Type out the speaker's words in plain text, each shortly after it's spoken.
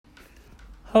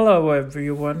Hello,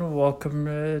 everyone. Welcome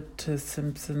to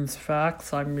Simpsons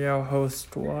Facts. I'm your host,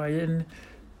 Ryan.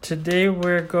 Today,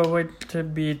 we're going to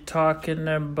be talking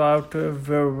about the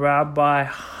Rabbi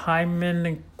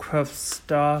Hyman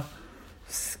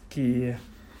Krastovsky.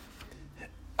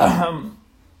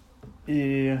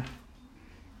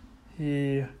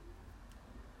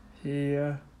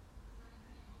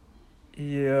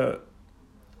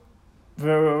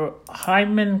 The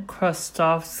Hyman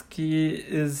Krastovsky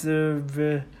is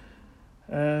a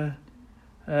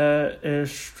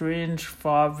strange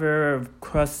father of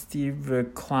Krusty the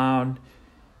Clown.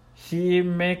 He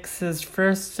makes his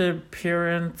first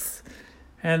appearance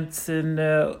in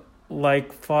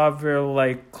Father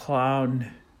Like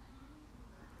Clown.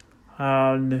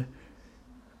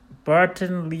 Bart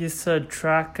and Lisa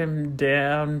track him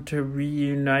down to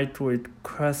reunite with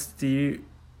Krusty,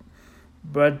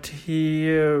 but he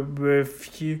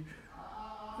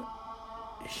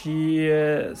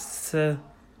says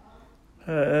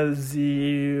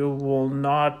he will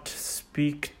not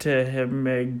speak to him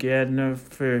again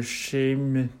for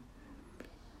shame.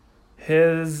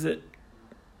 His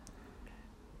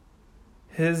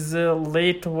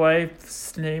late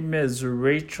wife's name is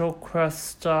Rachel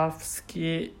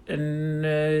Krastovsky,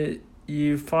 and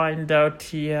you find out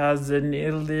he has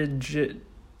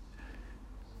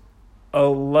a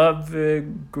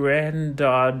loving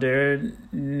granddaughter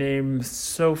named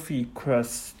Sophie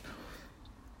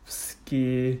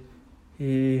Krastovsky.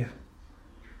 He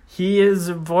is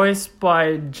voiced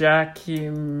by Jackie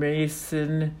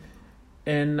Mason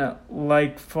in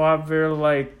Father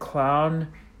Like Clown.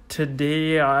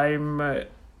 Today am a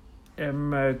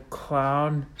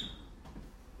clown.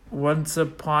 Once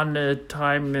upon a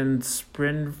time in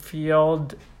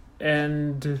Springfield,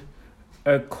 and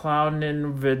a clown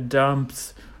in the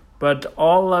dumps, but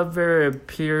all other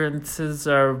appearances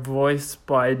are voiced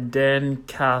by Dan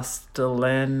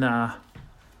Castellaneta.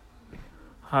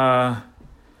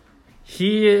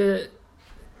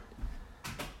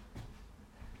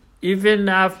 Even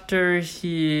after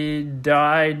he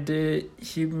died,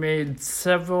 he made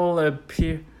several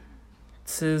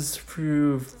appearances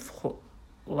through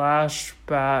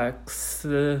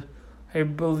flashbacks. I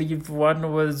believe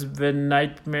one was The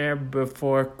Nightmare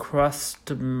Before Christmas.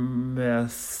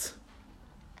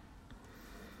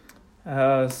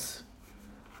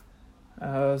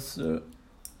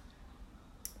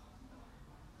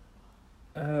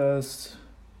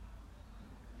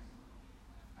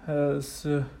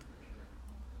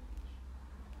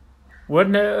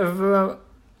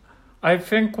 I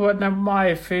think one of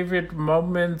my favorite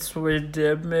moments with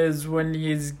him is when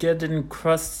he's getting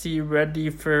Krusty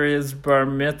ready for his bar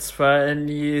mitzvah, and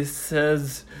he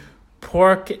says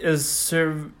pork is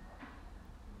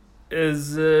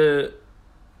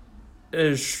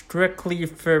strictly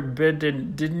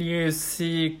forbidden. Didn't you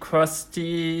see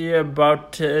Krusty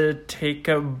about to take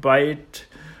a bite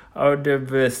out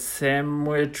of a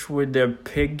sandwich with a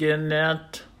pig in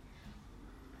it?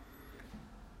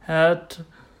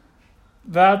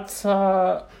 That's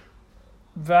all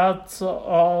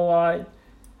I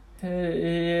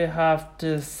have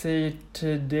to say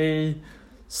today.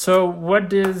 So,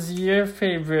 what is your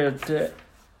favorite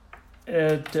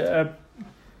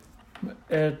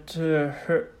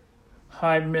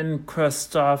Hyman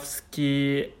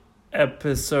Krastovsky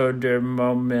episode or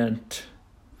moment?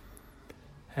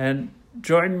 And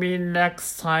join me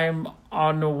next time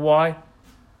on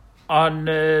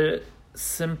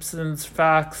Simpsons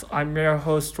Facts. I'm your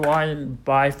host, Ryan.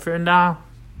 Bye for now.